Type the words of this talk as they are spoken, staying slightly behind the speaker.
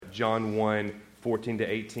John 1, 14 to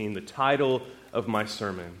 18. The title of my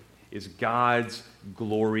sermon is God's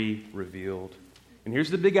Glory Revealed. And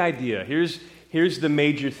here's the big idea. Here's the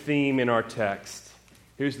major theme in our text.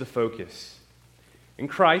 Here's the focus. In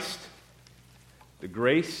Christ, the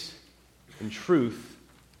grace and truth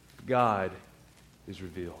of God is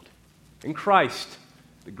revealed. In Christ,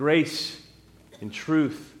 the grace and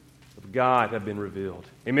truth of God have been revealed.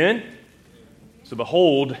 Amen? So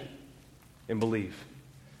behold and believe.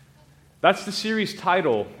 That's the series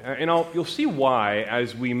title, and you'll see why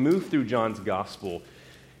as we move through John's gospel.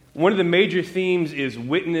 One of the major themes is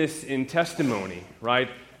witness and testimony, right?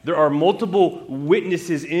 There are multiple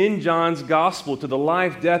witnesses in John's gospel to the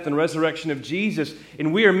life, death, and resurrection of Jesus,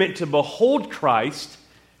 and we are meant to behold Christ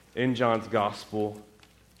in John's gospel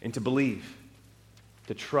and to believe,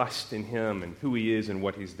 to trust in him and who he is and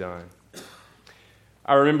what he's done.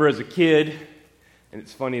 I remember as a kid, and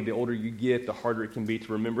it's funny, the older you get, the harder it can be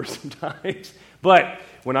to remember sometimes. But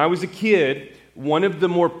when I was a kid, one of the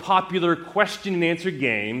more popular question and answer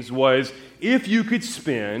games was if you could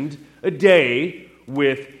spend a day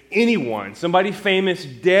with anyone, somebody famous,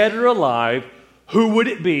 dead or alive, who would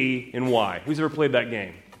it be and why? Who's ever played that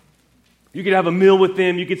game? You could have a meal with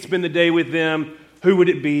them, you could spend the day with them, who would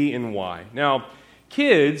it be and why? Now,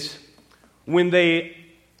 kids, when they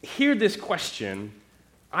hear this question,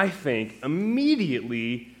 I think,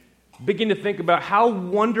 immediately begin to think about how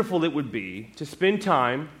wonderful it would be to spend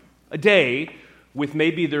time, a day, with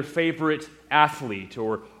maybe their favorite athlete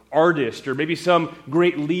or artist or maybe some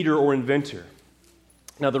great leader or inventor.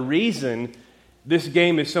 Now, the reason this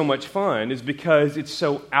game is so much fun is because it's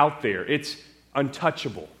so out there. It's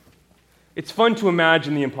untouchable. It's fun to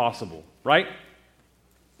imagine the impossible, right?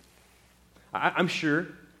 I'm sure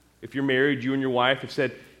if you're married, you and your wife have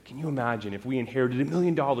said, can you imagine if we inherited $1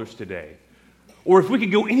 million today? Or if we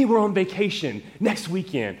could go anywhere on vacation next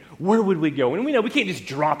weekend, where would we go? And we know we can't just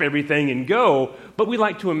drop everything and go, but we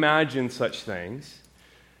like to imagine such things.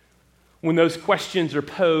 When those questions are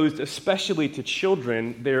posed, especially to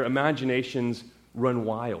children, their imaginations run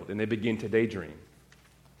wild and they begin to daydream.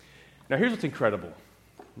 Now here's what's incredible.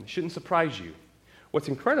 It shouldn't surprise you. What's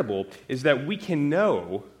incredible is that we can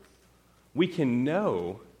know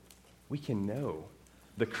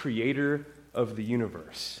the creator of the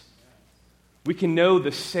universe. We can know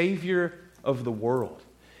the Savior of the world.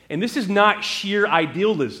 And this is not sheer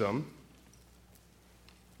idealism.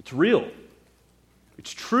 It's real.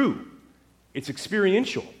 It's true. It's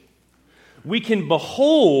experiential. We can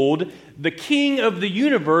behold the King of the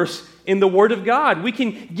universe in the Word of God. We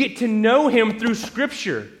can get to know him through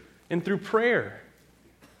Scripture and through prayer.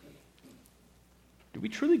 Do we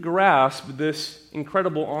truly grasp this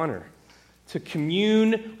incredible honor? To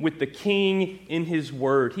commune with the King in his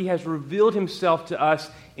Word. He has revealed himself to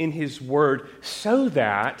us in his Word so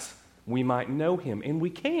that we might know him. And we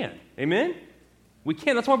can. Amen? We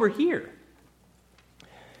can. That's why we're here.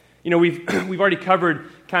 You know, we've already covered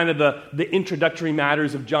kind of the introductory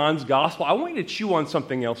matters of John's Gospel. I want you to chew on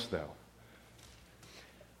something else, though.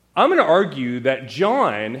 I'm going to argue that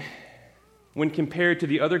John, when compared to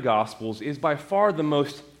the other Gospels, is by far the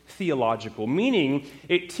most theological, meaning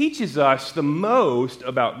it teaches us the most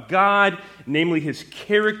about God, namely his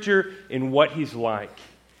character and what he's like.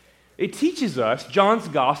 It teaches us, John's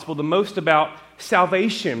gospel, the most about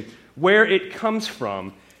salvation, where it comes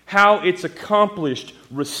from, how it's accomplished,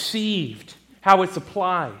 received, how it's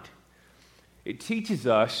applied. It teaches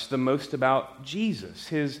us the most about Jesus,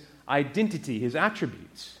 his identity, his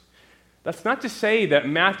attributes. That's not to say that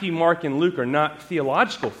Matthew, Mark, and Luke are not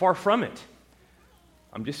theological, far from it.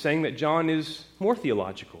 I'm just saying that John is more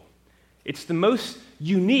theological. It's the most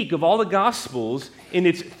unique of all the Gospels in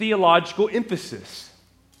its theological emphasis.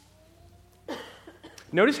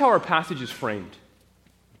 Notice how our passage is framed.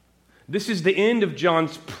 This is the end of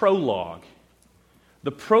John's prologue.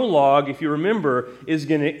 The prologue, if you remember, is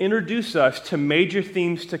going to introduce us to major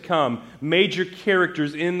themes to come, major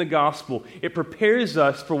characters in the Gospel. It prepares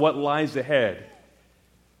us for what lies ahead.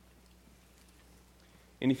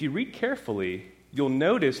 And if you read carefully, you'll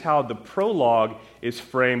notice how the prologue is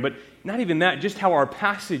framed, but not even that, just how our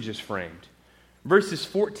passage is framed. Verses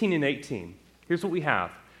 14 and 18. Here's what we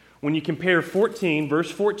have. When you compare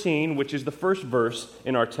verse 14, which is the first verse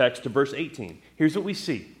in our text, to verse 18, here's what we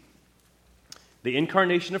see. The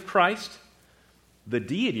incarnation of Christ, the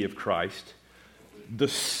deity of Christ, the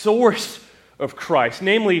source of Christ,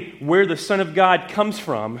 namely where the Son of God comes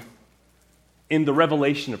from in the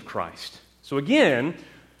revelation of Christ. So again,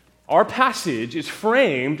 our passage is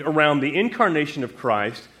framed around the incarnation of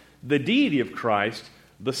Christ, the deity of Christ,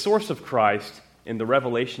 the source of Christ, and the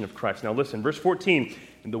revelation of Christ. Now listen, verse 14,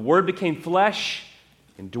 and the Word became flesh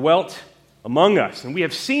and dwelt among us. And we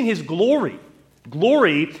have seen his glory.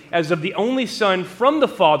 Glory as of the only Son from the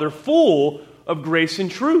Father, full of grace and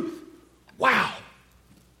truth. Wow.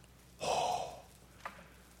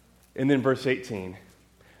 And then verse 18.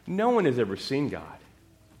 No one has ever seen God.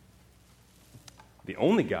 The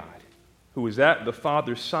only God who is at the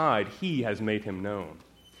Father's side, he has made him known.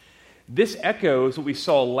 This echoes what we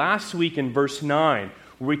saw last week in verse 9,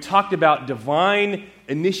 where we talked about divine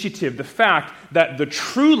initiative, the fact that the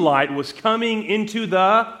true light was coming into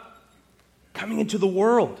the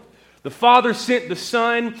world. The Father sent the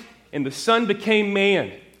Son, and the Son became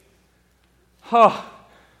man.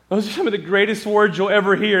 Those are some of the greatest words you'll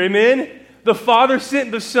ever hear. Amen? The Father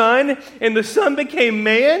sent the Son, and the Son became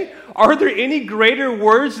man. Are there any greater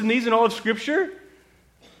words than these in all of Scripture?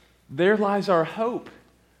 There lies our hope.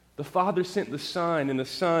 The Father sent the Son, and the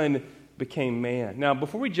Son became man. Now,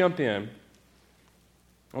 before we jump in,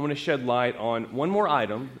 I want to shed light on one more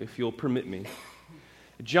item, if you'll permit me.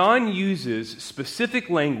 John uses specific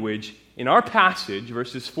language in our passage,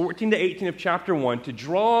 verses 14 to 18 of chapter 1, to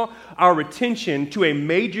draw our attention to a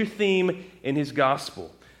major theme in his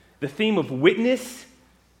gospel. The theme of witness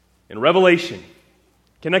and revelation.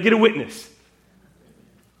 Can I get a witness?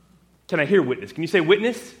 Can I hear witness? Can you say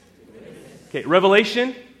witness? Okay,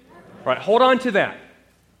 revelation? All right, hold on to that.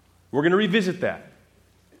 We're going to revisit that.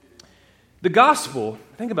 The gospel,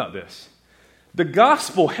 think about this. The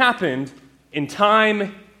gospel happened in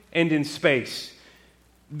time and in space.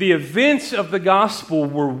 The events of the gospel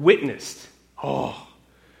were witnessed. The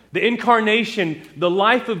incarnation, the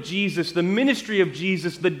life of Jesus, the ministry of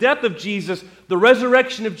Jesus, the death of Jesus, the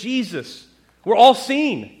resurrection of Jesus. We're all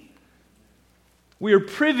seen. We are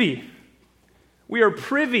privy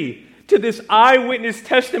to this eyewitness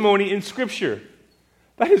testimony in Scripture.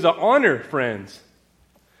 That is an honor, friends.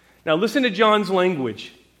 Now listen to John's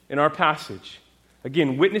language in our passage.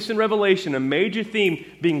 Again, witness and revelation, a major theme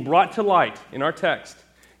being brought to light in our text.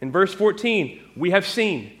 In verse 14, we have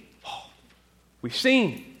seen. We've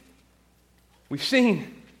seen. We've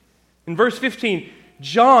seen. In verse 15,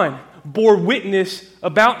 John bore witness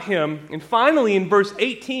about him. And finally, in verse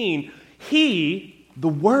 18, he, the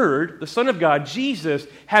Word, the Son of God, Jesus,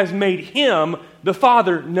 has made him, the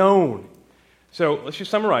Father, known. So let's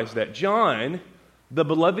just summarize that. John, the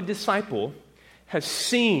beloved disciple, has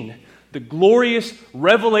seen the glorious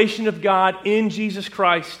revelation of God in Jesus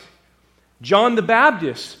Christ. John the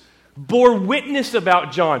Baptist bore witness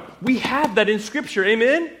about John. We have that in Scripture.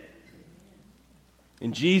 Amen?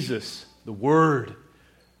 And Jesus, the Word,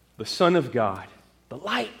 the Son of God, the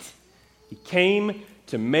light, he came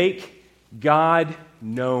to make God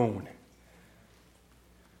known.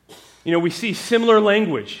 You know, we see similar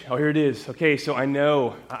language. Here it is. Okay, so I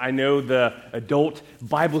know the adult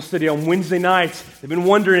Bible study on Wednesday nights. They've been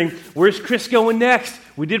wondering, where's Chris going next?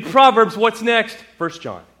 We did Proverbs. What's next? 1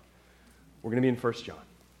 John. We're going to be in 1 John,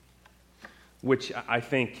 which I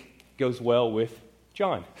think goes well with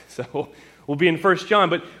John. So we'll be in 1 John,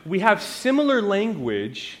 but we have similar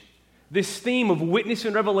language. This theme of witness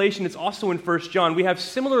and revelation is also in 1 John. We have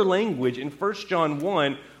similar language in 1 John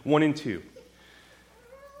 1 and 2.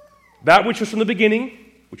 That which was from the beginning,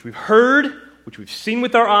 which we've heard, which we've seen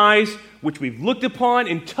with our eyes, which we've looked upon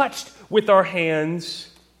and touched with our hands,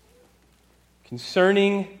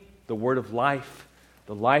 concerning the word of life.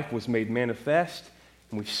 The life was made manifest,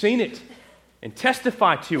 and we've seen it, and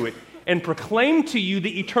testify to it, and proclaim to you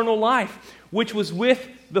the eternal life, which was with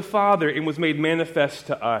the Father and was made manifest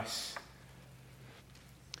to us.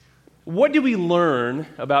 What do we learn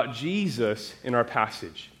about Jesus in our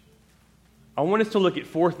passage? I want us to look at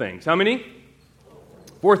 4 things. How many?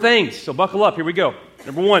 4 things. So buckle up. Here we go.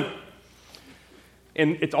 Number 1.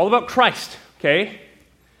 And it's all about Christ, okay?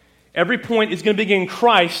 Every point is going to begin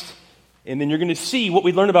Christ, and then you're going to see what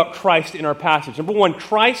we learn about Christ in our passage. Number 1,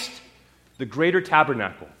 Christ, the greater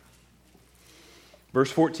tabernacle.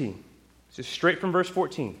 Verse 14. It's just straight from verse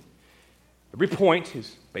 14. Every point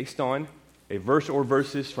is based on a verse or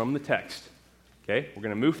verses from the text. Okay? We're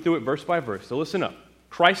going to move through it verse by verse. So listen up.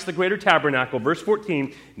 Christ, the greater tabernacle, verse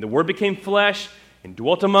 14, and the Word became flesh and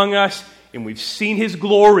dwelt among us, and we've seen His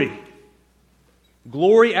glory.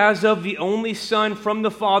 Glory as of the only Son from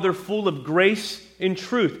the Father, full of grace and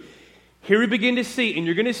truth. Here we begin to see, and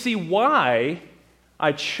you're going to see why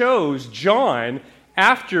I chose John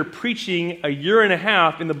after preaching a year and a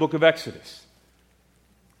half in the book of Exodus.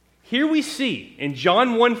 Here we see, in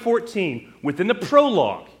John 1:14, within the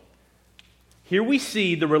prologue, here we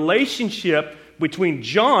see the relationship between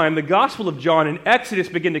John, the Gospel of John, and Exodus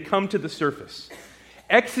begin to come to the surface.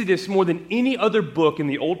 Exodus, more than any other book in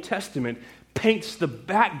the Old Testament, paints the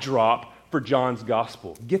backdrop for John's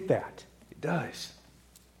Gospel. Get that? It does.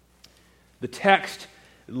 The text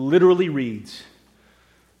literally reads,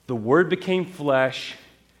 the Word became flesh.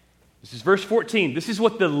 This is verse 14. This is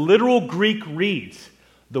what the literal Greek reads.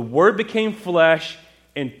 The Word became flesh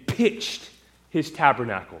and pitched his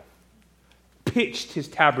tabernacle. Pitched his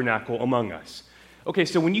tabernacle among us. Okay,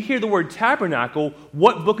 so when you hear the word tabernacle,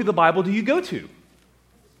 what book of the Bible do you go to?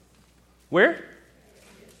 Where?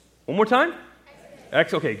 One more time?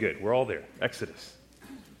 Okay, good. We're all there. Exodus.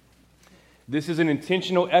 This is an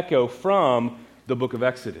intentional echo from the book of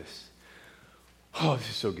Exodus. Oh, this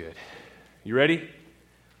is so good. You ready?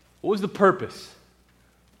 What was the purpose?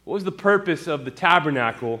 What was the purpose of the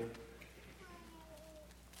tabernacle?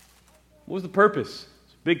 What was the purpose?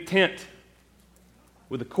 It's a big tent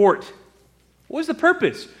with a court. What was the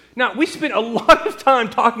purpose? Now, we spent a lot of time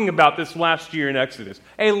talking about this last year in Exodus.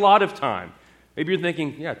 A lot of time. Maybe you're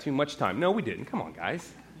thinking, yeah, too much time. No, we didn't. Come on, guys.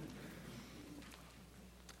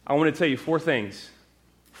 I want to tell you four things.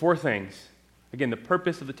 Four things. Again, the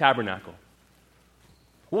purpose of the tabernacle.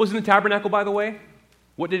 What was in the tabernacle, by the way?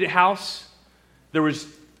 What did it house?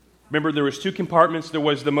 Remember, there was two compartments. There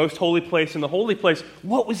was the most holy place and the holy place.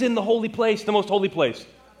 What was in the holy place, the most holy place?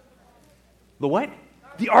 The what?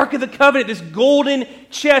 The Ark of the Covenant, this golden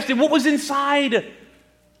chest. And what was inside?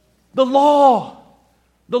 The law.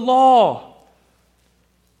 The law.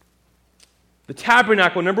 The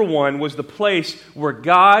tabernacle, number one, was the place where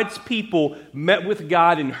God's people met with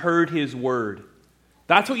God and heard His word.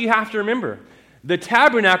 That's what you have to remember. The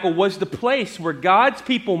tabernacle was the place where God's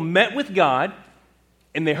people met with God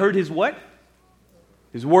and they heard His what?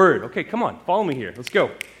 His word. Okay, come on, follow me here. Let's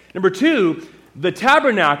go. Number two, the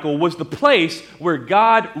tabernacle was the place where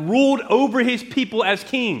God ruled over His people as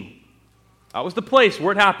king. That was the place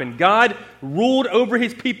where it happened. God ruled over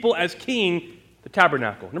His people as king, the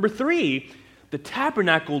tabernacle. Number three, the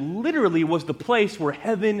tabernacle literally was the place where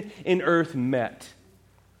heaven and earth met.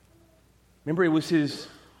 Remember, it was His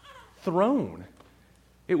throne.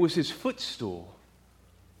 It was His footstool.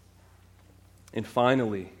 And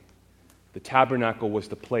finally, the tabernacle was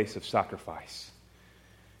the place of sacrifice.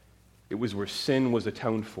 It was where sin was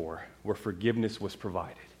atoned for, where forgiveness was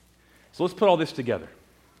provided. So let's put all this together.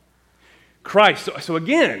 Christ, so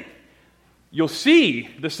again, you'll see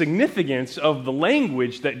the significance of the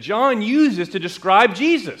language that John uses to describe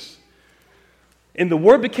Jesus. And the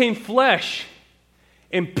Word became flesh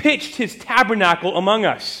and pitched His tabernacle among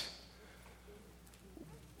us.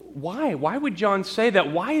 Why? Why would John say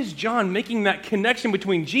that? Why is John making that connection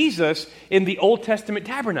between Jesus and the Old Testament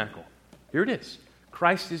tabernacle? Here it is.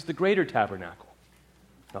 Christ is the greater tabernacle.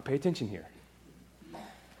 Now pay attention here.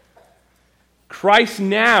 Christ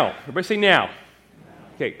now. Everybody say now.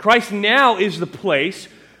 Okay, Christ now is the place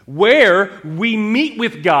where we meet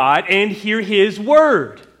with God and hear His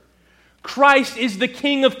word. Christ is the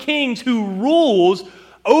King of Kings who rules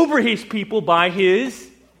over His people by His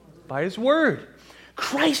word.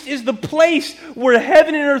 Christ is the place where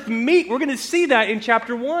heaven and earth meet. We're going to see that in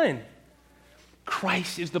chapter 1.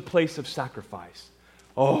 Christ is the place of sacrifice.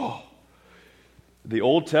 Oh, the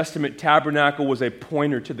Old Testament tabernacle was a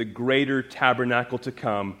pointer to the greater tabernacle to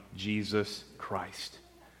come, Jesus Christ.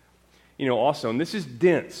 You know, also, and this is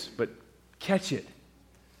dense, but catch it.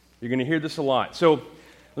 You're going to hear this a lot. So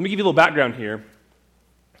let me give you a little background here.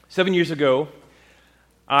 7 years ago,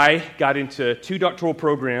 I got into 2 doctoral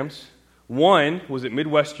programs. One was at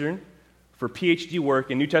Midwestern for PhD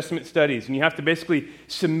work in New Testament studies, and you have to basically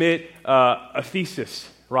submit a thesis,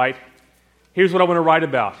 right? Here's what I want to write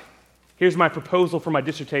about. Here's my proposal for my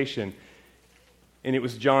dissertation. And it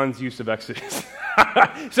was John's use of Exodus.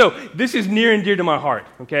 So this is near and dear to my heart,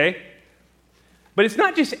 okay? But it's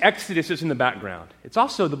not just Exodus that's in the background. It's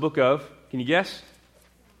also the book of, can you guess?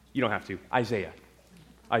 You don't have to. Isaiah.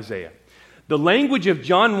 Isaiah. The language of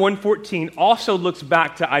John 1:14 also looks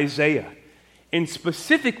back to Isaiah, and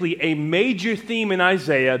specifically a major theme in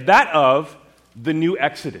Isaiah, that of the new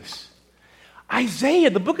Exodus. Isaiah,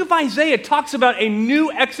 the book of Isaiah talks about a new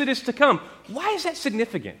Exodus to come. Why is that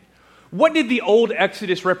significant? What did the old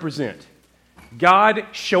Exodus represent? God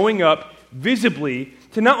showing up visibly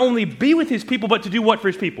to not only be with His people, but to do what for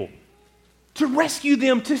His people? To rescue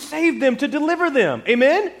them, to save them, to deliver them.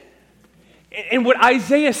 Amen? And what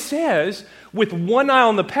Isaiah says, with one eye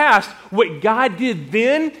on the past, what God did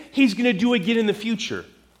then, He's going to do again in the future.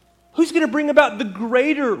 Who's going to bring about the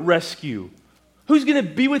greater rescue? Who's going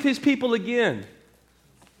to be with His people again?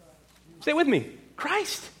 Say it with me.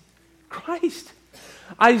 Christ. Christ.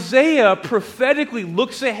 Isaiah prophetically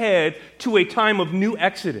looks ahead to a time of new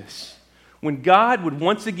Exodus, when God would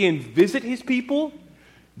once again visit His people,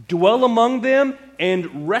 dwell among them,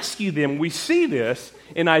 and rescue them. We see this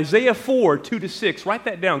in Isaiah 4, 2-6. Write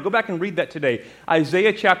that down. Go back and read that today.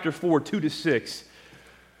 Isaiah chapter 4, 2-6.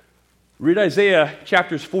 Read Isaiah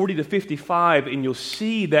chapters 40-55, and you'll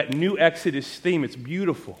see that new Exodus theme. It's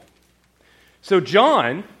beautiful. So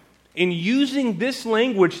John, in using this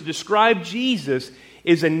language to describe Jesus,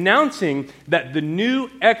 is announcing that the new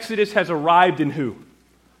Exodus has arrived in who?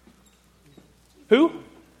 Who?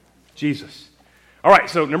 Jesus. All right,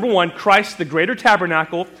 so number one, Christ the greater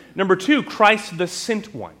tabernacle. Number two, Christ the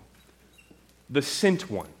sent one. The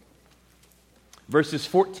sent one. Verses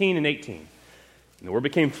 14 and 18. And the Word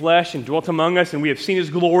became flesh and dwelt among us, and we have seen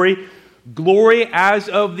His glory. Glory as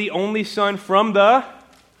of the only Son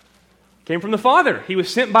came from the Father. He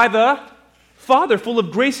was sent by the Father, full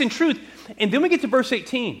of grace and truth. And then we get to verse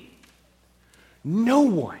 18. No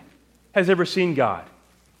one has ever seen God.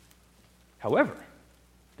 However,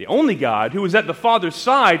 the only God who was at the Father's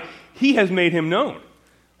side, He has made Him known.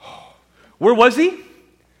 Where was He?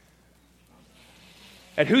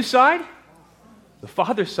 At whose side? The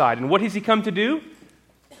Father's side. And what has He come to do?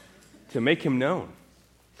 To make Him known.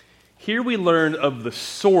 Here we learn of the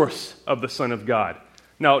source of the Son of God.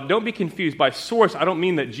 Now, don't be confused. By source, I don't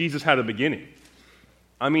mean that Jesus had a beginning.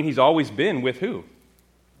 I mean He's always been with who?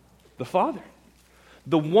 The Father.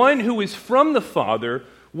 The one who is from the Father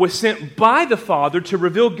was sent by the Father to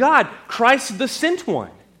reveal God, Christ the sent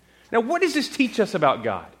one. Now, what does this teach us about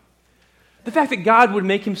God? The fact that God would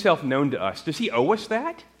make Himself known to us. Does He owe us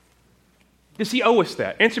that? Does He owe us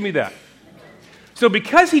that? Answer me that. So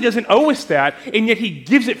because He doesn't owe us that, and yet He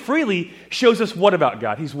gives it freely, shows us what about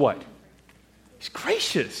God? He's what? He's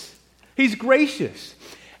gracious. He's gracious.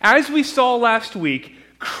 As we saw last week,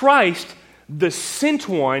 Christ, the sent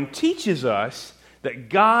one, teaches us that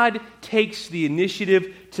God takes the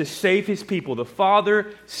initiative to save His people. The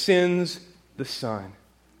Father sends the Son.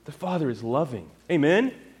 The Father is loving.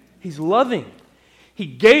 Amen? He's loving. He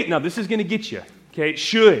gave, now this is going to get you, okay? It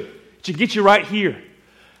should get you right here.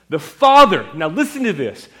 The Father, now listen to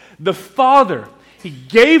this. The Father, He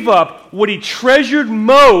gave up what He treasured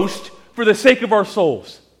most for the sake of our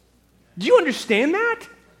souls. Do you understand that?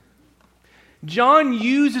 John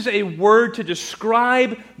uses a word to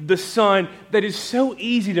describe the Son that is so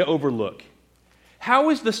easy to overlook.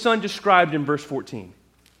 How is the Son described in verse 14?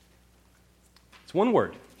 It's one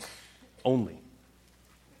word. Only.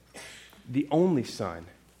 The only Son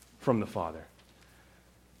from the Father.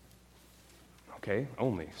 Okay,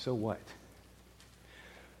 only. So what?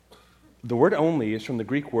 The word only is from the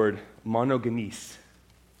Greek word monogenes.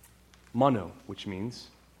 Mono, which means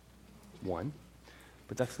one.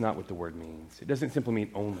 But that's not what the word means. It doesn't simply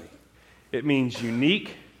mean only. It means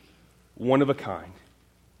unique, one of a kind.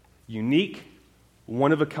 Unique,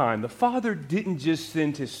 one of a kind. The Father didn't just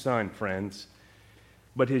send His Son, friends,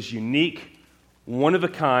 but His unique, one of a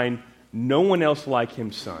kind, no one else like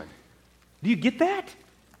Him Son. Do you get that?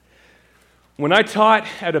 When I taught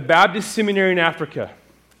at a Baptist seminary in Africa,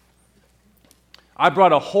 I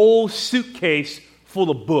brought a whole suitcase full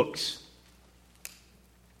of books.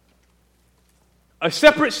 A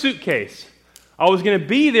separate suitcase. I was going to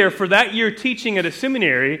be there for that year teaching at a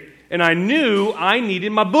seminary, and I knew I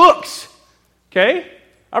needed my books. Okay?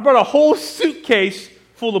 I brought a whole suitcase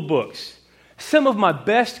full of books. Some of my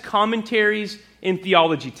best commentaries in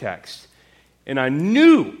theology texts. And I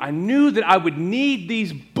knew that I would need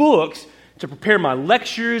these books to prepare my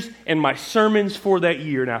lectures and my sermons for that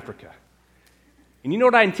year in Africa. And you know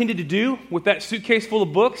what I intended to do with that suitcase full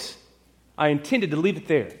of books? I intended to leave it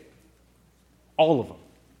there. All of them.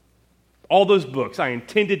 All those books I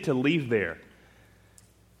intended to leave there.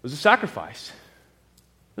 It was a sacrifice.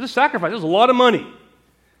 It was a sacrifice. It was a lot of money.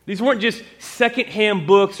 These weren't just secondhand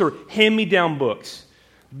books or hand-me-down books.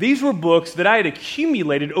 These were books that I had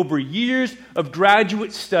accumulated over years of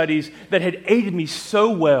graduate studies that had aided me so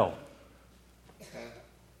well.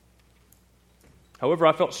 However,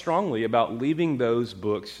 I felt strongly about leaving those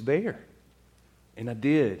books there. And I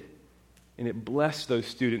did. And it blessed those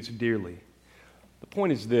students dearly. The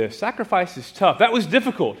point is this, sacrifice is tough. That was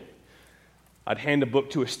difficult. I'd hand a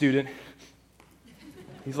book to a student.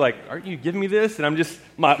 He's like, aren't you giving me this? And I'm just,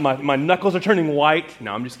 my knuckles are turning white.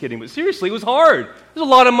 No, I'm just kidding. But seriously, it was hard. It was a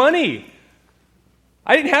lot of money.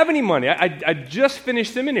 I didn't have any money. I just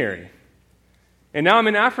finished seminary. And now I'm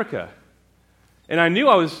in Africa. And I knew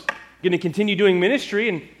I was going to continue doing ministry.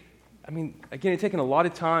 And I mean, again, it's taken a lot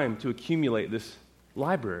of time to accumulate this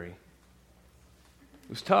library. It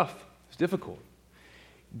was tough. It was difficult.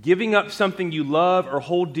 Giving up something you love or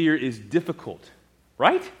hold dear is difficult,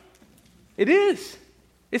 right? It is.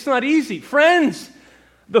 It's not easy. Friends,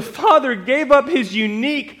 the Father gave up His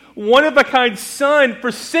unique, one-of-a-kind Son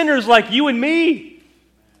for sinners like you and me.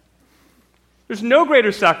 There's no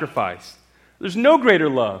greater sacrifice. There's no greater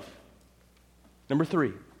love. Number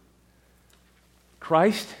 3,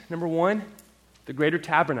 Christ, number 1, the greater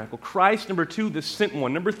tabernacle. Christ, number 2, the sent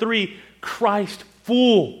one. Number 3, Christ,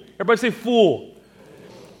 full. Everybody say full.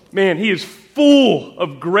 Man, he is full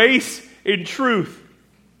of grace and truth.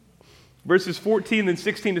 Verses 14 and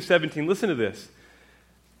 16 to 17. Listen to this.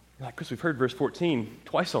 You're like, Chris, we've heard verse 14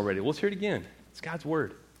 twice already. Well, let's hear it again. It's God's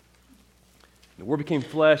word. The Word became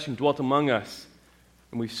flesh and dwelt among us,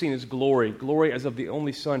 and we've seen His glory, glory as of the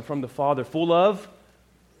only Son from the Father, full of,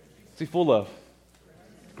 what's He full of?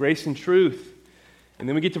 Grace and truth. And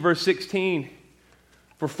then we get to verse 16.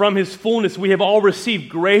 For from His fullness we have all received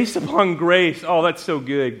grace upon grace. Oh, that's so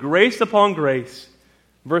good. Grace upon grace.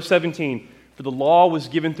 Verse 17. For the law was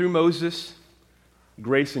given through Moses.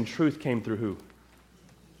 Grace and truth came through who?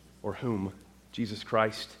 Or whom? Jesus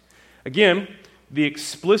Christ. Again, the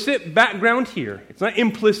explicit background here, it's not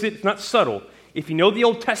implicit, it's not subtle. If you know the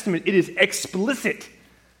Old Testament, it is explicit.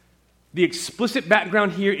 The explicit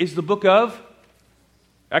background here is the book of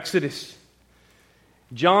Exodus.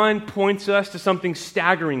 John points us to something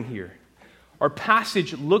staggering here. Our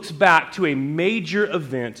passage looks back to a major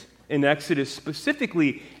event in Exodus,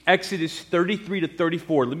 specifically Exodus 33 to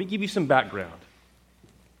 34. Let me give you some background.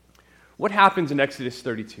 What happens in Exodus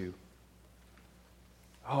 32?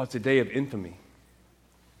 Oh, it's a day of infamy.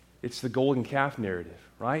 It's the golden calf narrative,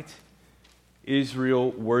 right?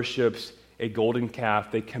 Israel worships a golden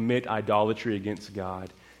calf. They commit idolatry against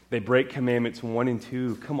God. They break commandments 1 and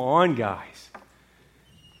 2. Come on, guys.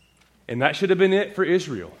 And that should have been it for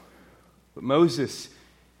Israel. But Moses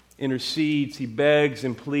intercedes. He begs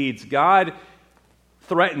and pleads. God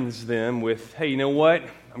threatens them with, hey, you know what?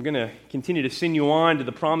 I'm going to continue to send you on to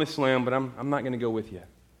the promised land, but I'm not going to go with you.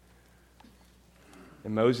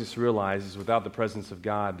 And Moses realizes without the presence of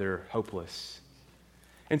God, they're hopeless.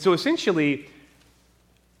 And so essentially,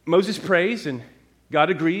 Moses prays and God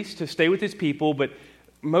agrees to stay with his people, but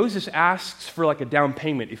Moses asks for like a down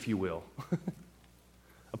payment, if you will.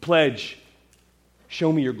 A pledge.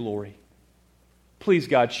 Show me your glory. Please,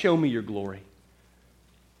 God, show me your glory.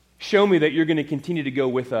 Show me that you're going to continue to go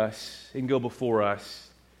with us and go before us.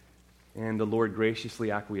 And the Lord graciously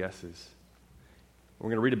acquiesces. We're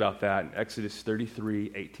going to read about that in Exodus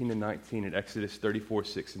 33, 18 and 19, and Exodus 34,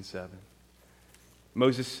 6 and 7.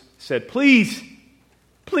 Moses said, please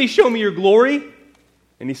show me your glory.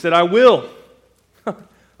 And he said, I will.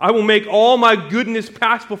 I will make all my goodness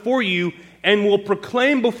pass before you and will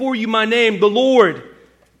proclaim before you my name, the Lord.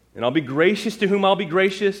 And I'll be gracious to whom I'll be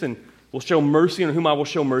gracious and will show mercy on whom I will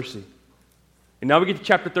show mercy. And now we get to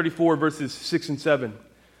chapter 34, verses 6 and 7.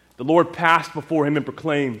 The Lord passed before him and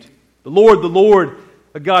proclaimed, the Lord,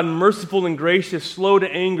 a God merciful and gracious, slow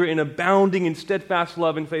to anger and abounding in steadfast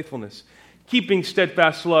love and faithfulness, keeping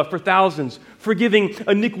steadfast love for thousands, forgiving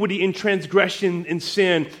iniquity and transgression and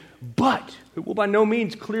sin, but who will by no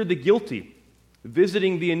means clear the guilty,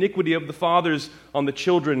 visiting the iniquity of the fathers on the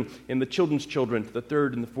children and the children's children to the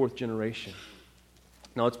third and the fourth generation.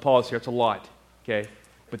 Now let's pause here. It's a lot, okay?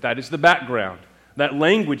 But that is the background. That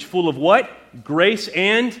language full of what? Grace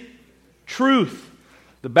and truth.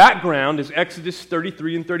 The background is Exodus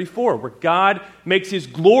 33 and 34, where God makes His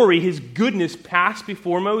glory, His goodness pass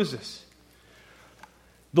before Moses.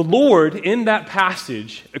 The Lord, in that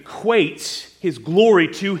passage, equates His glory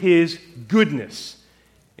to His goodness.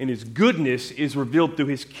 And His goodness is revealed through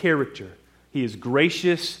His character. He is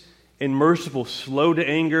gracious and merciful, slow to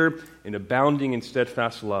anger, and abounding in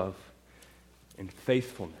steadfast love and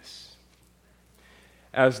faithfulness.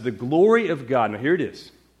 As the glory of God, now here it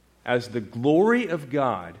is. As the glory of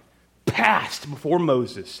God passed before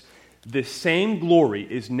Moses, this same glory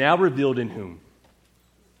is now revealed in whom?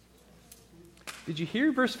 Did you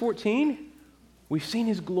hear verse 14? We've seen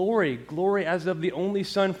His glory, glory as of the only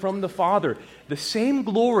Son from the Father. The same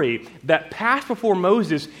glory that passed before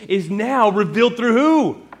Moses is now revealed through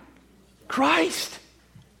who? Christ.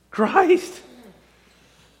 Christ.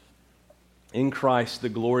 In Christ, the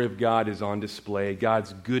glory of God is on display.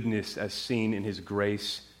 God's goodness as seen in His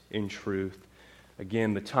grace in truth.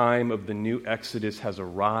 Again, the time of the new Exodus has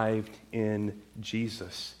arrived in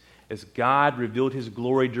Jesus. As God revealed His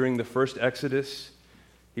glory during the first Exodus,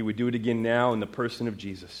 He would do it again now in the person of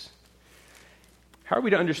Jesus. How are we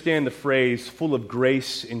to understand the phrase full of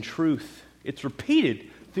grace and truth? It's repeated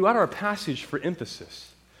throughout our passage for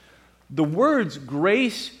emphasis. The words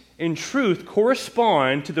grace and truth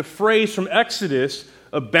correspond to the phrase from Exodus,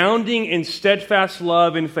 abounding in steadfast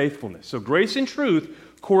love and faithfulness. So grace and truth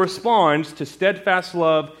corresponds to steadfast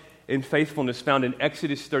love and faithfulness found in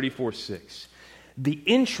Exodus 34:6. The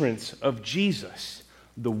entrance of Jesus,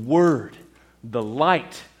 the Word, the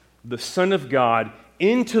light, the Son of God,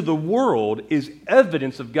 into the world is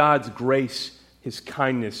evidence of God's grace, His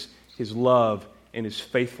kindness, His love, and His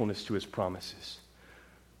faithfulness to His promises.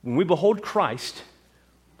 When we behold Christ,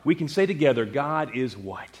 we can say together, God is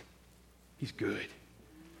what? He's good.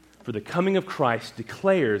 For the coming of Christ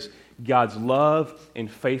declares God's love and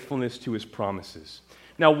faithfulness to His promises.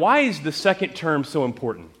 Now, why is the second term so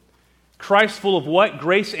important? Christ full of what?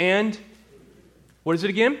 Grace and? What is it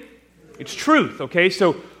again? It's truth, okay?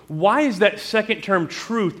 So why is that second term,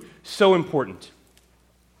 truth, so important?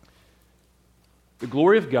 The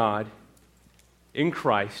glory of God in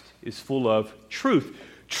Christ is full of truth.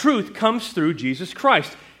 Truth comes through Jesus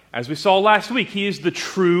Christ. As we saw last week, He is the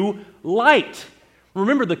true light.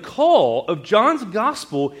 Remember, the call of John's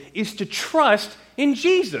gospel is to trust in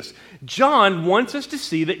Jesus. John wants us to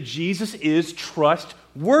see that Jesus is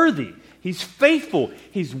trustworthy. He's faithful.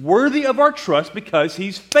 He's worthy of our trust because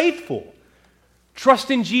He's faithful.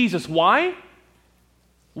 Trust in Jesus. Why?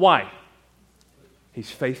 Why?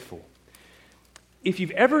 He's faithful. If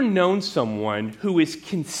you've ever known someone who is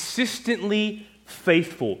consistently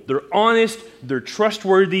faithful, they're honest, they're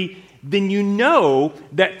trustworthy, then you know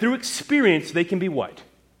that through experience they can be what?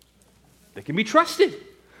 They can be trusted.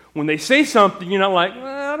 When they say something, you're not like,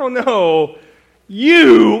 I don't know.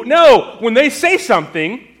 When they say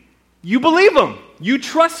something, you believe them. You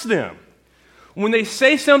trust them. When they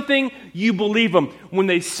say something, you believe them. When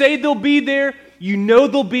they say they'll be there, you know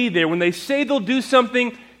they'll be there. When they say they'll do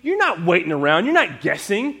something, you're not waiting around. You're not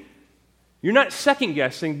guessing. You're not second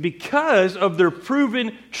guessing. Because of their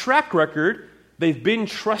proven track record, they've been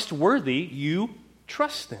trustworthy. You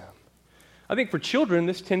trust them. I think for children,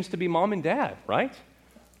 this tends to be mom and dad, right?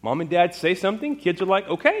 Mom and dad say something, kids are like,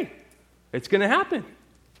 okay, it's going to happen.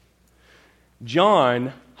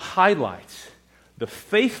 John highlights the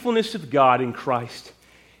faithfulness of God in Christ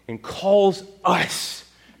and calls us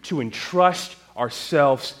to entrust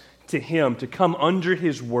ourselves to Him, to come under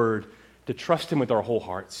His word, to trust Him with our whole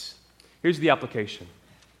hearts. Here's the application.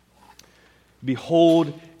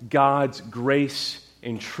 Behold God's grace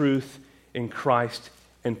and truth in Christ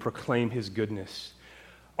and proclaim His goodness.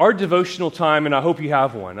 Our devotional time, and I hope you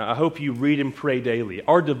have one, I hope you read and pray daily.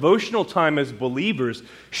 Our devotional time as believers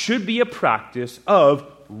should be a practice of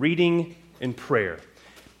reading and prayer.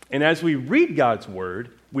 And as we read God's word,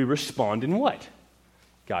 we respond in what?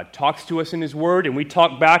 God talks to us in His word, and we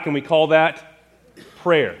talk back, and we call that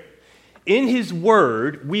prayer. In His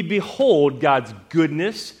word, we behold God's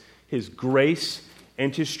goodness, His grace,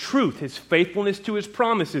 and His truth, His faithfulness to His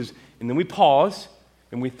promises. And then we pause,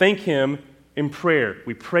 and we thank Him in prayer.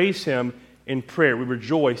 We praise Him in prayer. We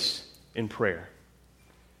rejoice in prayer.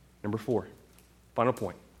 Number 4, final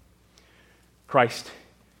point. Christ,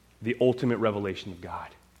 the ultimate revelation of God.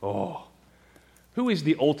 Oh, who is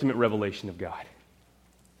the ultimate revelation of God?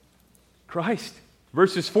 Christ.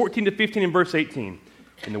 Verses 14 to 15 and verse 18.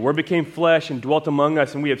 And the Word became flesh and dwelt among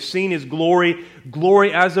us, and we have seen His glory,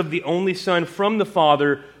 glory as of the only Son from the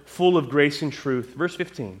Father, full of grace and truth. Verse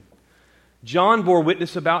 15. John bore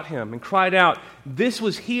witness about Him and cried out, "This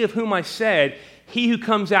was He of whom I said, He who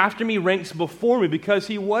comes after me ranks before me because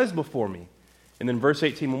He was before me." And then verse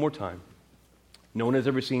 18 one more time. No one has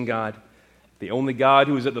ever seen God. The only God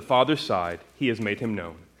who is at the Father's side, He has made Him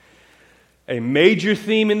known. A major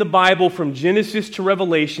theme in the Bible from Genesis to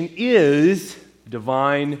Revelation is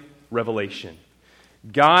divine revelation.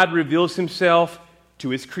 God reveals Himself to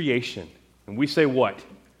His creation. And we say what?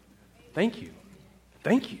 Thank you.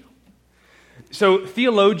 Thank you. So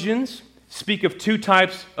theologians speak of two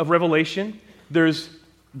types of revelation. There's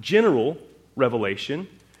general revelation,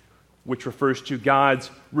 which refers to God's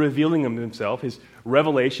revealing of Himself, His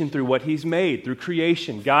revelation through what He's made, through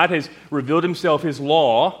creation. God has revealed Himself, His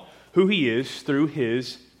law, who He is, through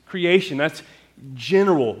His creation. That's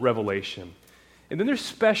general revelation. And then there's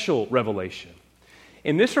special revelation.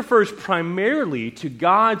 And this refers primarily to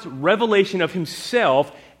God's revelation of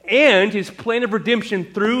Himself and His plan of redemption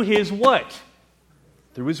through His what?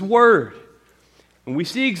 Through His Word. And we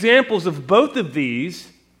see examples of both of these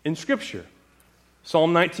in Scripture.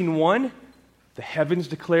 Psalm 19:1, the heavens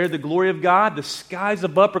declare the glory of God, the skies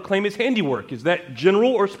above proclaim His handiwork. Is that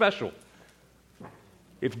general or special?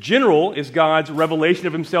 If general is God's revelation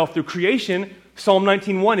of Himself through creation, Psalm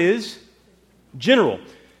 19:1 is general.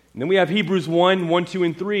 And then we have Hebrews 1, 2,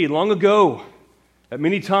 and 3. Long ago, at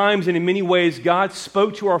many times and in many ways, God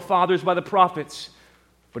spoke to our fathers by the prophets.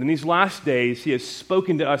 But in these last days, He has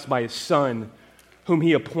spoken to us by His Son, whom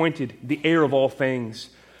He appointed the heir of all things,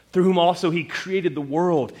 through whom also He created the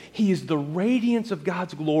world. He is the radiance of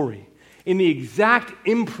God's glory in the exact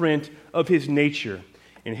imprint of his nature.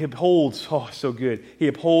 And he upholds, so good, he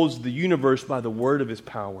upholds the universe by the word of his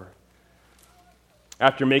power.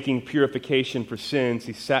 After making purification for sins,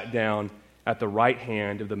 he sat down at the right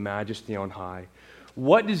hand of the Majesty on high.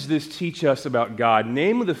 What does this teach us about God?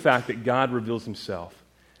 Namely, the fact that God reveals himself.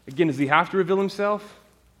 Again, does he have to reveal himself?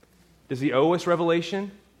 Does he owe us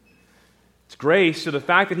revelation? It's grace. So the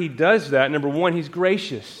fact that he does that, number one, he's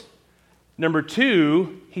gracious. Number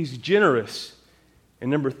two, he's generous. And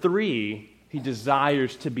number three, he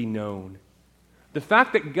desires to be known. The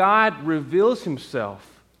fact that God reveals himself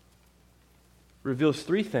reveals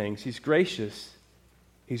three things. He's gracious,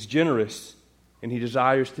 he's generous, and he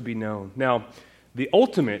desires to be known. Now, the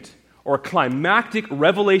ultimate or climactic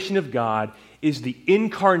revelation of God is the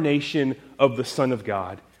incarnation of the Son of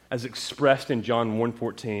God, as expressed in John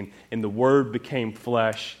 1:14. And the Word became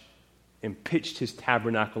flesh and pitched his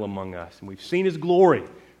tabernacle among us. And we've seen his glory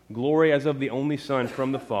as of the only Son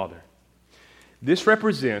from the Father. This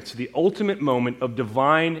represents the ultimate moment of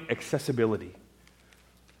divine accessibility.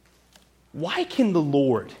 Why can the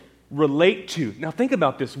Lord relate to, now think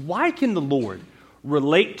about this, why can the Lord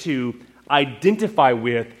relate to, identify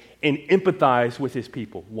with, and empathize with his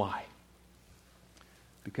people? Why?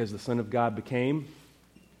 Because the Son of God became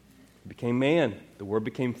man. The Word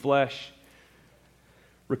became flesh.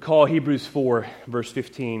 Recall Hebrews 4, verse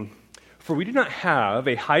 15. For we do not have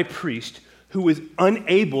a high priest who is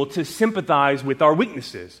unable to sympathize with our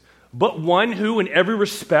weaknesses, but one who in every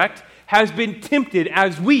respect has been tempted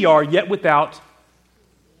as we are, yet without.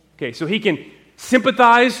 Okay, so he can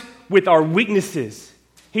sympathize with our weaknesses.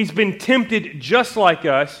 He's been tempted just like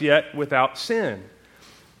us, yet without sin.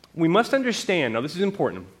 We must understand, now this is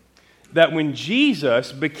important, that when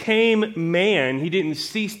Jesus became man, he didn't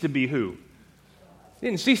cease to be who? He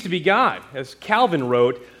didn't cease to be God. As Calvin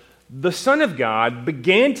wrote, the Son of God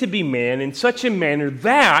began to be man in such a manner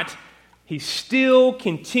that he still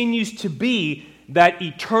continues to be that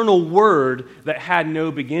eternal Word that had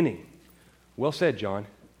no beginning. Well said, John.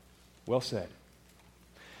 Well said.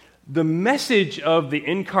 The message of the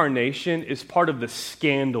incarnation is part of the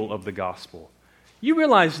scandal of the gospel. You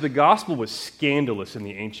realize the gospel was scandalous in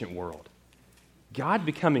the ancient world. God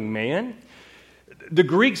becoming man? The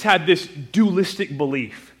Greeks had this dualistic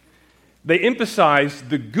belief. They emphasized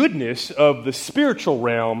the goodness of the spiritual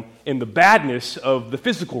realm and the badness of the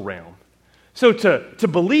physical realm. So to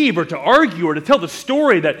believe or to argue or to tell the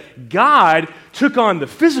story that God took on the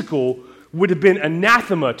physical would have been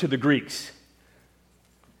anathema to the Greeks.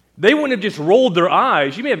 They wouldn't have just rolled their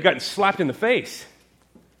eyes. You may have gotten slapped in the face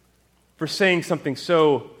for saying something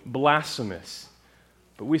so blasphemous.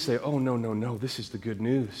 But we say, oh, no, this is the good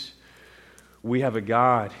news. We have a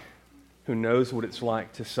God who knows what it's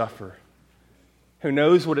like to suffer, who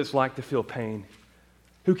knows what it's like to feel pain,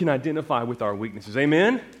 who can identify with our weaknesses.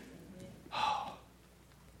 Amen?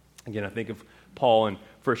 Again, I think of Paul in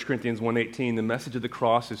 1 Corinthians 1:18, the message of the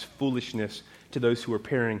cross is foolishness to those who are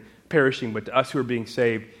perishing, but to us who are being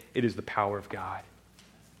saved, it is the power of God.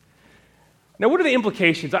 Now, what are the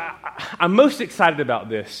implications? I'm most excited about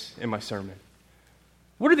this in my sermon.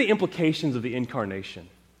 What are the implications of the incarnation?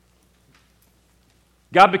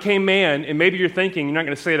 God became man, and maybe you're thinking, you're not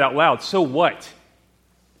going to say it out loud, so what?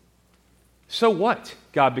 So what?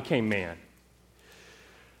 God became man.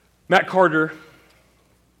 Matt Carter,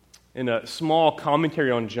 in a small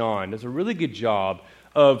commentary on John, does a really good job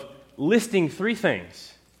of listing three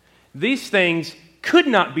things. These things could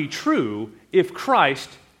not be true if Christ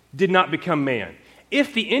did not become man.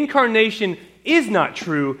 If the incarnation is not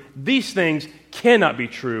true, these things cannot be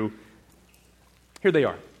true. Here they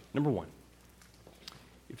are. Number one,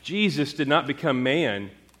 if Jesus did not become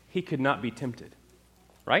man, he could not be tempted.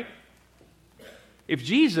 Right? If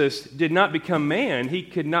Jesus did not become man, he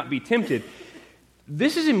could not be tempted.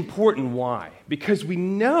 This is important. Why? Because we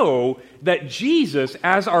know that Jesus,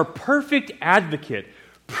 as our perfect advocate,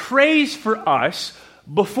 prays for us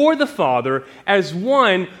before the Father as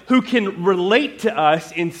one who can relate to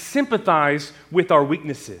us and sympathize with our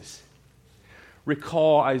weaknesses.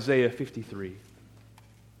 Recall Isaiah 53,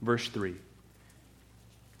 verse 3.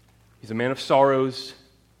 He's a man of sorrows,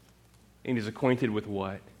 and he's acquainted with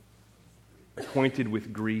what? Acquainted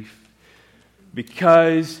with grief.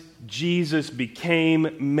 Because Jesus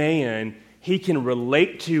became man, he can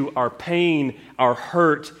relate to our pain, our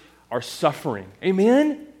hurt, our suffering.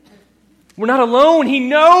 Amen? We're not alone. He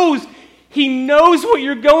knows what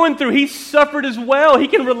you're going through. He suffered as well. He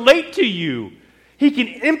can relate to you. He can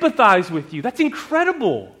empathize with you. That's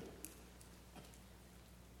incredible.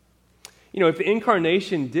 You know, if the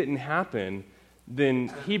incarnation didn't happen,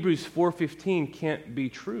 then Hebrews 4:15 can't be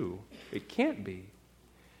true. It can't be.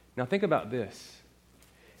 Now think about this.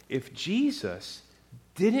 If Jesus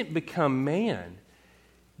didn't become man,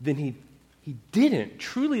 then he didn't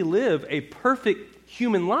truly live a perfect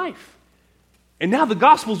human life. And now the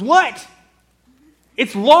gospel's what?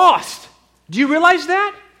 It's lost. Do you realize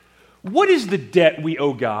that? What is the debt we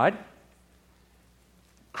owe God?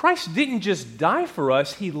 Christ didn't just die for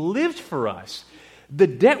us, he lived for us. The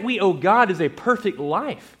debt we owe God is a perfect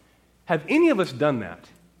life. Have any of us done that?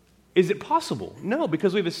 Is it possible? No,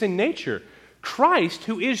 because we have a sin nature. Christ,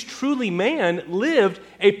 who is truly man, lived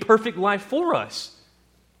a perfect life for us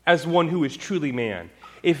as one who is truly man.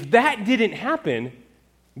 If that didn't happen,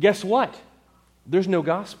 guess what? There's no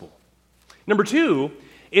gospel. Number two,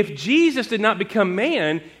 if Jesus did not become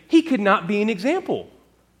man, he could not be an example.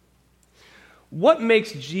 What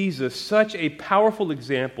makes Jesus such a powerful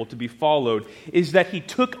example to be followed is that he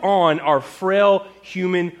took on our frail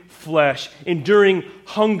human flesh, enduring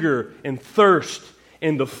hunger and thirst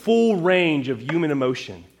and the full range of human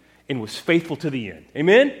emotion, and was faithful to the end.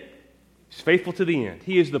 Amen? He's faithful to the end.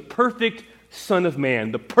 He is the perfect Son of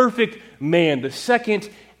Man, the perfect man, the second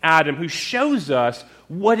Adam, who shows us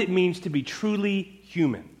what it means to be truly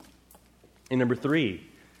human. And number three,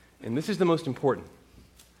 and this is the most important.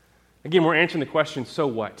 Again, we're answering the question, so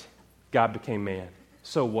what? God became man.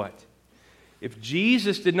 So what? If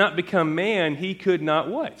Jesus did not become man, he could not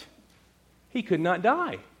what? He could not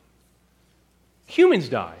die. Humans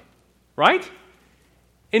die, right?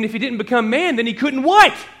 And if he didn't become man, then he couldn't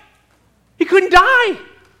what? He couldn't die.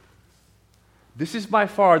 This is by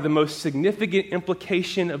far the most significant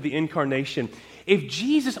implication of the incarnation. If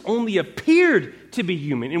Jesus only appeared to be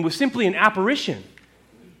human and was simply an apparition,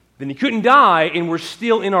 then he couldn't die, and we're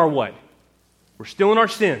still in our what? We're still in our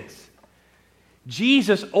sins.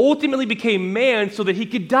 Jesus ultimately became man so that he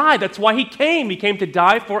could die. That's why he came. He came to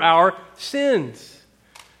die for our sins.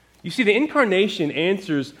 You see, the incarnation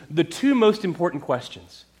answers the two most important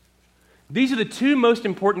questions. These are the two most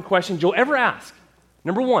important questions you'll ever ask.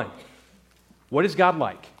 Number one, what is God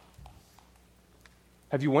like?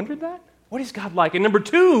 Have you wondered that? What is God like? And number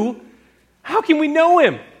two, how can we know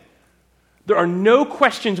him? There are no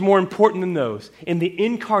questions more important than those, and the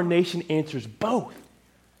incarnation answers both.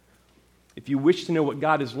 If you wish to know what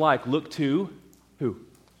God is like, look to who?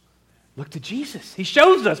 Look to Jesus. He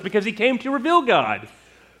shows us because he came to reveal God.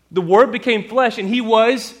 The Word became flesh, and he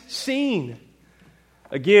was seen.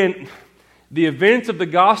 Again, the events of the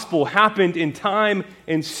gospel happened in time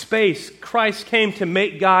and space. Christ came to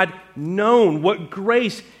make God known. What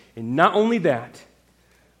grace! And not only that,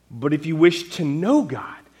 but if you wish to know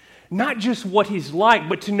God, not just what he's like,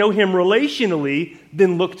 but to know him relationally,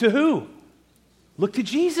 then look to who? Look to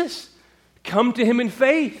Jesus. Come to him in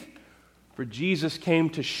faith. For Jesus came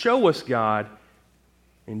to show us God,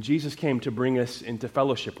 and Jesus came to bring us into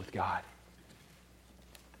fellowship with God.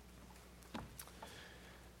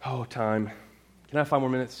 Oh, time. Can I have 5 more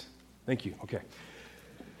minutes? Thank you. Okay.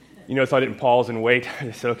 You notice I didn't pause and wait.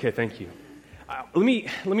 I said, okay, thank you. Let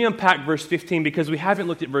me unpack verse 15 because we haven't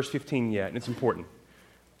looked at verse 15 yet, and it's important.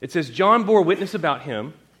 It says, John bore witness about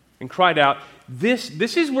him and cried out. This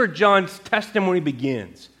is where John's testimony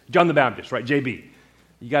begins. John the Baptist, right? JB.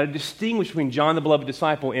 You got to distinguish between John the beloved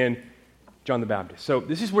disciple and John the Baptist. So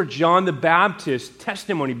this is where John the Baptist's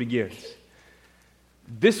testimony begins.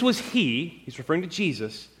 This was he's referring to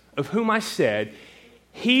Jesus, of whom I said,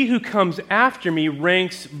 he who comes after me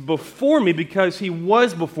ranks before me because he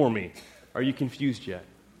was before me. Are you confused yet?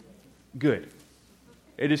 Good.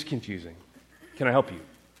 It is confusing. Can I help you?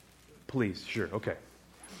 Please, sure, okay.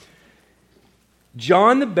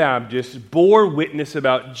 John the Baptist bore witness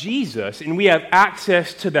about Jesus, and we have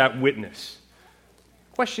access to that witness.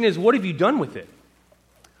 Question is, what have you done with it?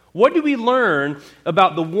 What do we learn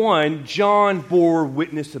about the one John bore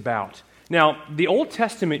witness about? Now, the Old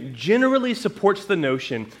Testament generally supports the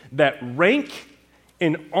notion that rank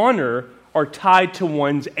and honor are tied to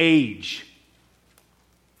one's age.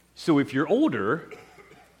 So if you're older,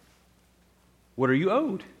 what are you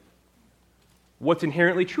owed? What's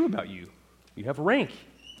inherently true about you? You have rank.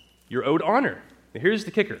 You're owed honor. Now here's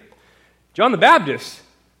the kicker. John the Baptist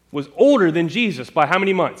was older than Jesus by how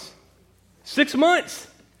many months? 6 months.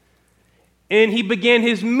 And he began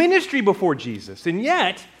his ministry before Jesus. And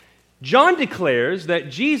yet, John declares that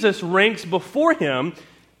Jesus ranks before him,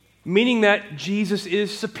 meaning that Jesus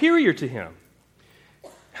is superior to him.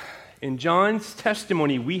 In John's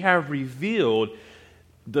testimony, we have revealed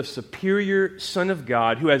the superior Son of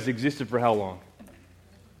God who has existed for how long?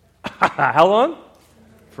 How long?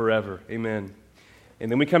 Forever. Amen.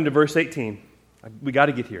 And then we come to verse 18. We got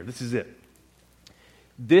to get here. This is it.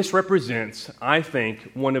 This represents, I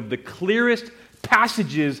think, one of the clearest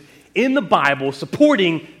passages in the Bible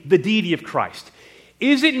supporting the deity of Christ.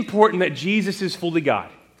 Is it important that Jesus is fully God?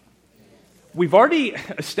 We've already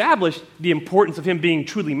established the importance of him being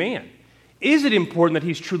truly man. Is it important that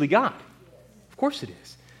he's truly God? Of course it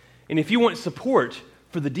is. And if you want support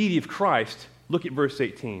for the deity of Christ, look at verse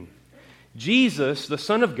 18. Jesus, the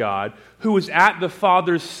Son of God, who was at the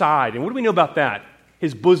Father's side. And what do we know about that?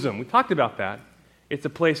 His bosom. We talked about that. It's a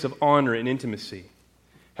place of honor and intimacy.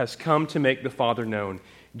 Has come to make the Father known.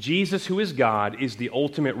 Jesus, who is God, is the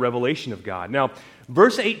ultimate revelation of God. Now,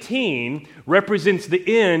 verse 18 represents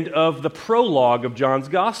the end of the prologue of John's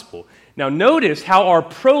Gospel. Now, notice how our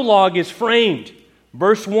prologue is framed.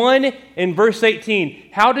 Verse 1 and verse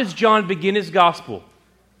 18. How does John begin his Gospel?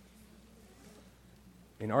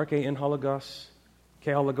 In arche en hologos, ke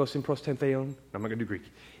hologos in prostentheon. I'm not going to do Greek.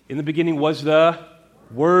 In the beginning was the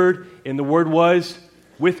Word, and the Word was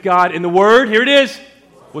with God, and the Word, here it is,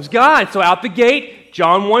 was God. So out the gate,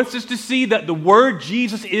 John wants us to see that the Word,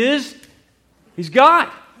 Jesus, he's God.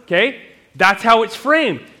 Okay? That's how it's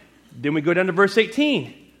framed. Then we go down to verse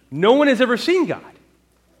 18. No one has ever seen God.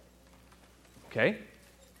 Okay?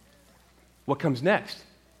 What comes next?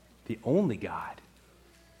 The only God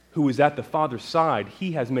who is at the Father's side,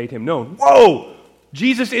 he has made him known. Whoa!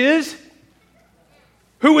 Jesus is?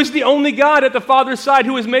 Who is the only God at the Father's side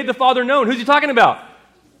who has made the Father known? Who's he talking about?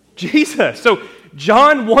 Jesus. So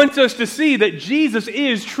John wants us to see that Jesus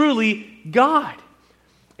is truly God.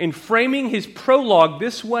 In framing his prologue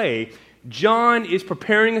this way, John is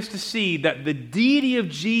preparing us to see that the deity of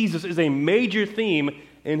Jesus is a major theme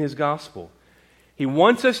in his gospel. He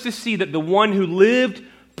wants us to see that the one who lived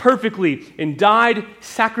perfectly and died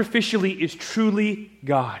sacrificially is truly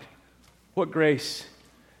God. What grace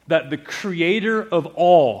that the creator of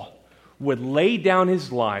all would lay down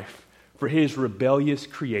his life for his rebellious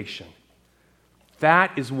creation.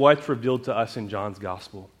 That is what's revealed to us in John's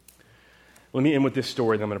gospel. Let me end with this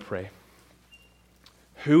story, then I'm going to pray.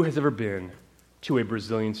 Who has ever been to a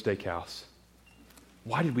Brazilian steakhouse?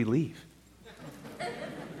 Why did we leave?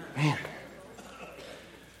 Man.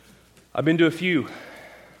 I've been to a few.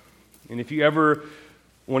 And if you ever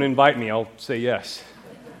want to invite me, I'll say yes.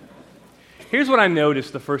 Here's what I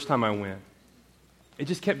noticed the first time I went. It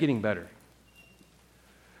just kept getting better.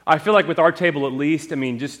 I feel like with our table at least,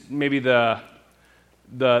 just maybe the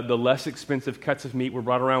less expensive cuts of meat were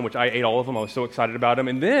brought around, which I ate all of them. I was so excited about them.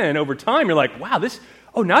 And then over time, you're like, wow,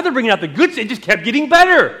 now they're bringing out the goods. It just kept getting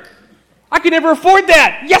better. I could never afford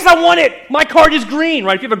that. Yes, I want it. My card is green,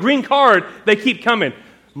 right? If you have a green card, they keep coming.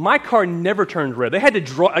 My card never turned red. They had to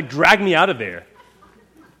drag me out of there.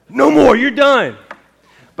 No more, you're done.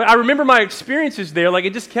 But I remember my experiences there,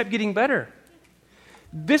 it just kept getting better.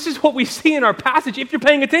 This is what we see in our passage, if you're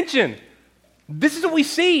paying attention. This is what we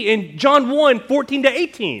see in John 1, 14 to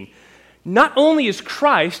 18. Not only is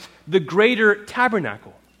Christ the greater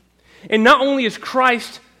tabernacle, and not only is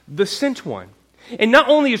Christ the sent one, and not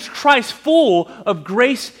only is Christ full of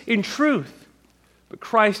grace and truth, but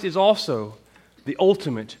Christ is also the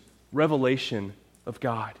ultimate revelation of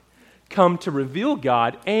God, come to reveal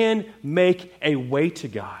God and make a way to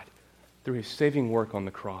God through his saving work on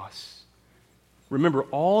the cross. Remember,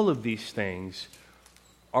 all of these things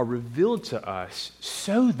are revealed to us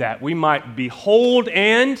so that we might behold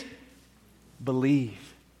and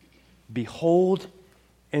believe. Behold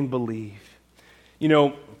and believe.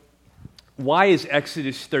 Why is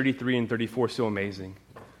Exodus 33 and 34 so amazing?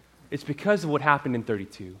 It's because of what happened in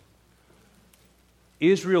 32.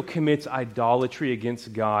 Israel commits idolatry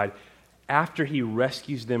against God after he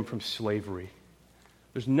rescues them from slavery.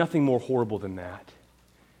 There's nothing more horrible than that.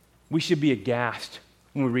 We should be aghast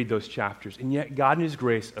when we read those chapters. And yet God in his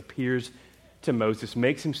grace appears to Moses,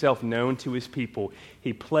 makes himself known to his people.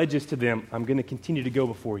 He pledges to them, I'm going to continue to go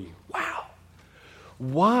before you. Wow.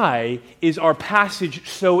 Why is our passage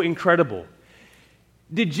so incredible?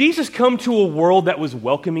 Did Jesus come to a world that was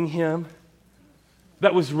welcoming him?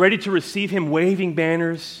 That was ready to receive him, waving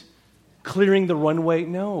banners, clearing the runway?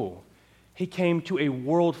 No. He came to a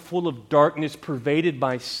world full of darkness, pervaded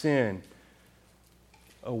by sin.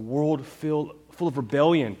 A world full of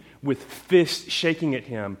rebellion, with fists shaking at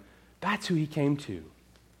him. That's who he came to.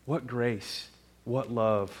 What grace, what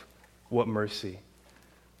love, what mercy.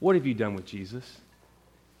 What have you done with Jesus?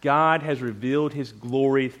 God has revealed his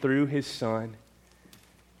glory through his Son.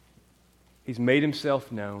 He's made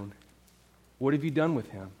himself known. What have you done with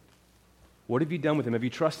him? What have you done with him? Have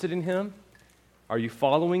you trusted in him? Are you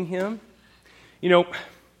following him?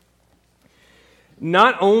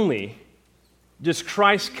 Not only does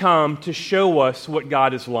Christ come to show us what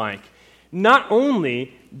God is like, not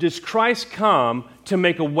only does Christ come to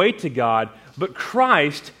make a way to God, but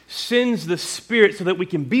Christ sends the Spirit so that we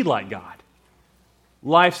can be like God.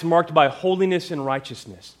 Life's marked by holiness and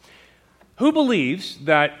righteousness. Who believes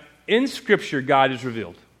that in Scripture God is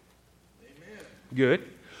revealed? Amen. Good.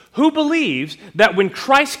 Who believes that when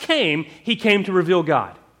Christ came, He came to reveal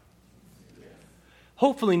God? Amen.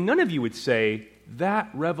 Hopefully none of you would say, that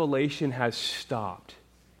revelation has stopped.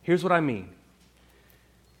 Here's what I mean.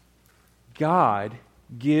 God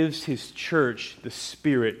gives His church the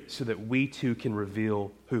Spirit so that we too can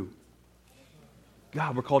reveal who?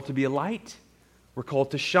 God. We're called to be a light. We're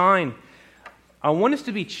called to shine. I want us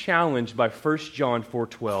to be challenged by 1 John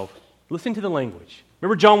 4:12. Listen to the language.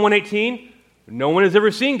 Remember John 1:18? No one has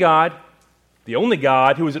ever seen God. The only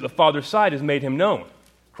God who is at the Father's side has made Him known.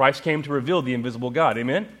 Christ came to reveal the invisible God.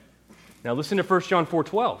 Amen? Now listen to 1 John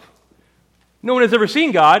 4:12. No one has ever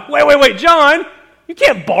seen God. Wait, John, you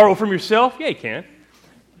can't borrow from yourself. Yeah, you can.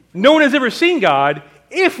 No one has ever seen God.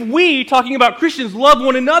 If we, talking about Christians, love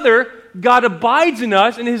one another, God abides in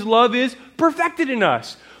us and His love is perfected in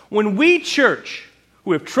us. When we, church,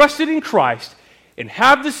 who have trusted in Christ and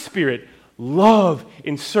have the Spirit, love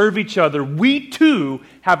and serve each other, we too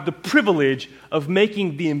have the privilege of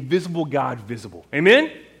making the invisible God visible.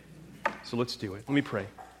 Amen? So let's do it. Let me pray.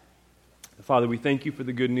 Father, we thank You for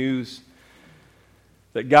the good news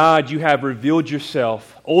that, God, You have revealed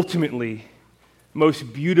Yourself ultimately,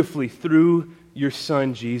 most beautifully through Your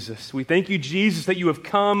Son, Jesus. We thank You, Jesus, that You have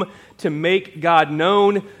come to make God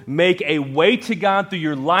known, make a way to God through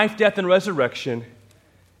Your life, death, and resurrection,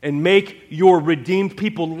 and make Your redeemed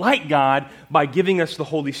people like God by giving us the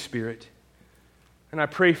Holy Spirit. And I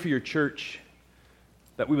pray for Your church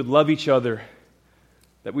that we would love each other,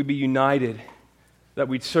 that we'd be united, that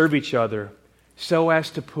we'd serve each other so as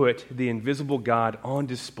to put the invisible God on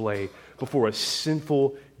display before a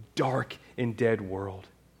sinful, dark, and dead world.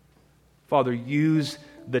 Father, use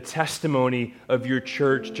the testimony of Your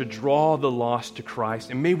church to draw the lost to Christ,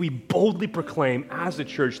 and may we boldly proclaim as a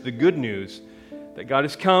church the good news that God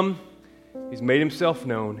has come, He's made Himself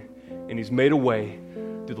known, and He's made a way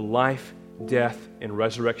through the life, death, and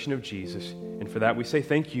resurrection of Jesus. And for that we say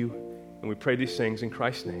thank You, and we pray these things in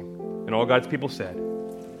Christ's name. And all God's people said,